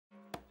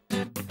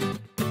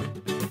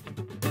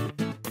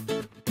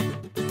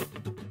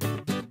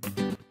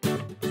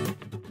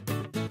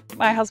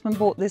My husband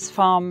bought this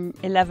farm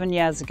 11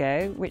 years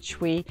ago, which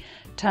we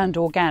turned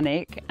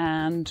organic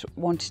and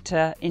wanted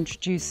to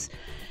introduce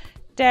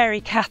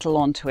dairy cattle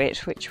onto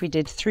it, which we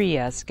did 3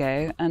 years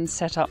ago, and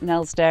set up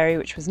Nell's Dairy,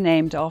 which was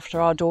named after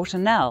our daughter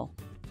Nell.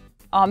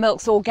 Our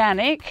milk's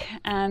organic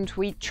and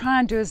we try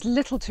and do as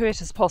little to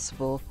it as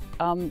possible.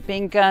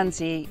 Being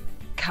Guernsey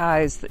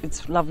cows,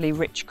 it's lovely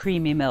rich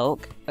creamy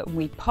milk.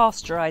 We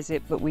pasteurise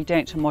it but we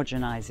don't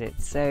homogenise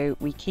it, so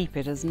we keep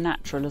it as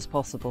natural as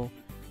possible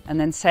and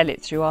then sell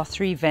it through our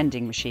 3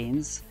 vending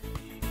machines.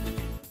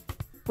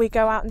 We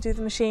go out and do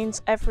the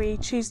machines every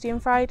Tuesday and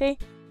Friday,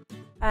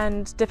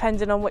 and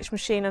depending on which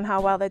machine and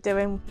how well they're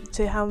doing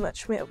to how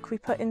much milk we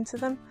put into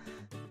them.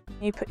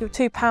 You put your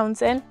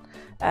 £2 in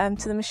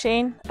to the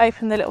machine,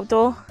 open the little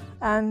door,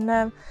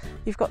 and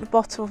you've got the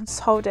bottle,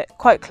 just hold it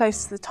quite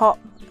close to the top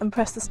and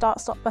press the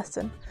start-stop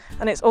button,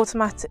 and it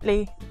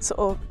automatically sort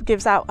of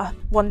gives out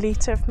 1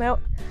 litre of milk,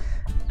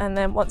 and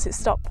then once it's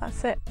stopped,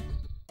 that's it.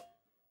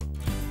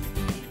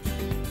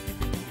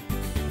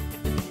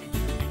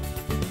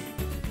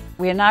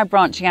 We are now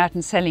branching out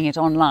and selling it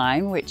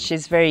online, which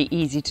is very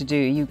easy to do.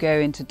 You go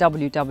into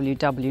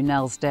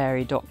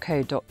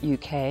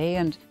www.nellsdairy.co.uk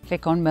and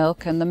click on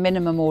milk, and the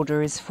minimum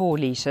order is 4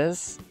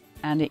 litres,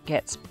 and it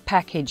gets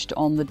packaged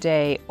on the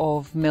day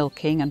of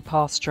milking and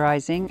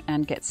pasteurising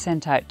and gets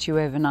sent out to you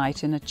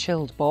overnight in a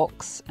chilled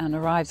box and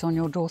arrives on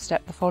your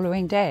doorstep the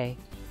following day.